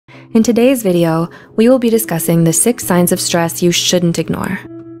In today's video, we will be discussing the 6 signs of stress you shouldn't ignore.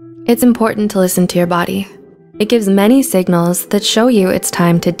 It's important to listen to your body. It gives many signals that show you it's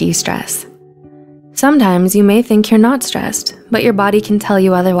time to de-stress. Sometimes you may think you're not stressed, but your body can tell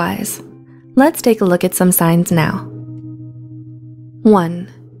you otherwise. Let's take a look at some signs now.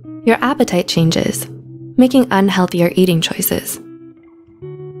 1. Your appetite changes, making unhealthier eating choices.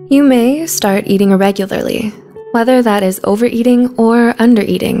 You may start eating irregularly, whether that is overeating or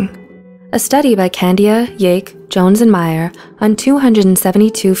undereating. A study by Candia, Yake, Jones, and Meyer on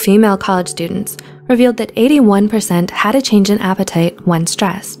 272 female college students revealed that 81% had a change in appetite when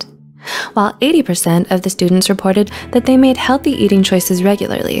stressed, while 80% of the students reported that they made healthy eating choices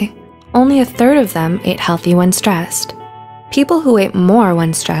regularly. Only a third of them ate healthy when stressed. People who ate more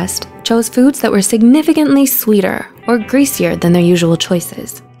when stressed chose foods that were significantly sweeter or greasier than their usual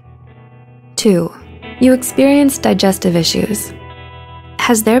choices. 2. You experience digestive issues.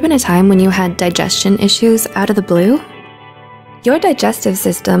 Has there been a time when you had digestion issues out of the blue? Your digestive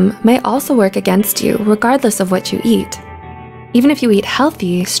system may also work against you regardless of what you eat. Even if you eat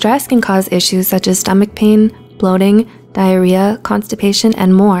healthy, stress can cause issues such as stomach pain, bloating, diarrhea, constipation,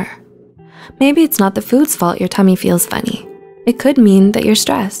 and more. Maybe it's not the food's fault your tummy feels funny. It could mean that you're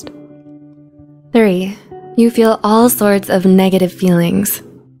stressed. 3. You feel all sorts of negative feelings.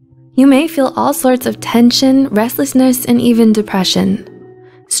 You may feel all sorts of tension, restlessness, and even depression.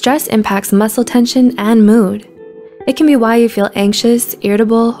 Stress impacts muscle tension and mood. It can be why you feel anxious,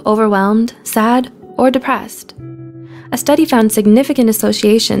 irritable, overwhelmed, sad, or depressed. A study found significant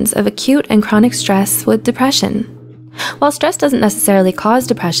associations of acute and chronic stress with depression. While stress doesn't necessarily cause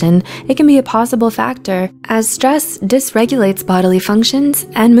depression, it can be a possible factor as stress dysregulates bodily functions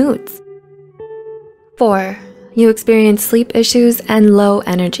and moods. 4. You experience sleep issues and low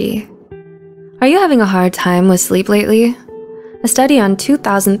energy. Are you having a hard time with sleep lately? A study on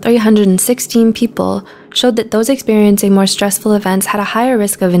 2,316 people showed that those experiencing more stressful events had a higher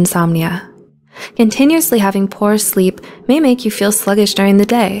risk of insomnia. Continuously having poor sleep may make you feel sluggish during the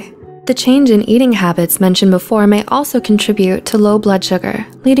day. The change in eating habits mentioned before may also contribute to low blood sugar,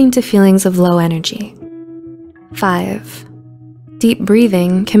 leading to feelings of low energy. 5. Deep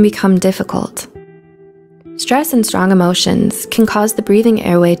breathing can become difficult. Stress and strong emotions can cause the breathing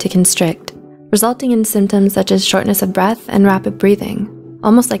airway to constrict, resulting in symptoms such as shortness of breath and rapid breathing,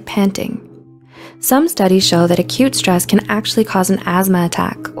 almost like panting. Some studies show that acute stress can actually cause an asthma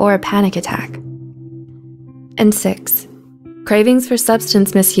attack or a panic attack. And 6. Cravings for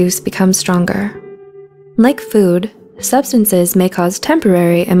substance misuse become stronger. Like food, substances may cause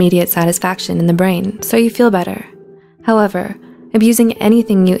temporary immediate satisfaction in the brain, so you feel better. However, abusing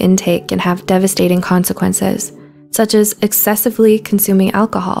anything you intake can have devastating consequences, such as excessively consuming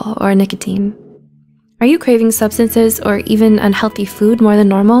alcohol or nicotine. Are you craving substances or even unhealthy food more than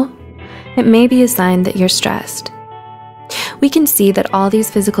normal? It may be a sign that you're stressed. We can see that all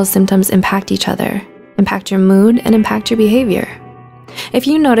these physical symptoms impact each other, impact your mood, and impact your behavior. If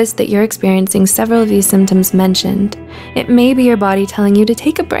you notice that you're experiencing several of these symptoms mentioned, it may be your body telling you to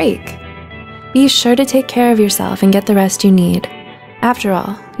take a break. Be sure to take care of yourself and get the rest you need. After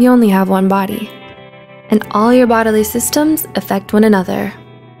all, you only have one body, and all your bodily systems affect one another.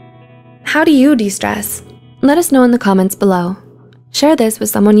 How do you de-stress? Let us know in the comments below. Share this with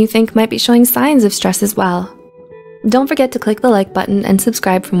someone you think might be showing signs of stress as well. Don't forget to click the like button and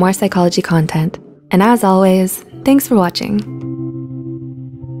subscribe for more psychology content. And as always, thanks for watching.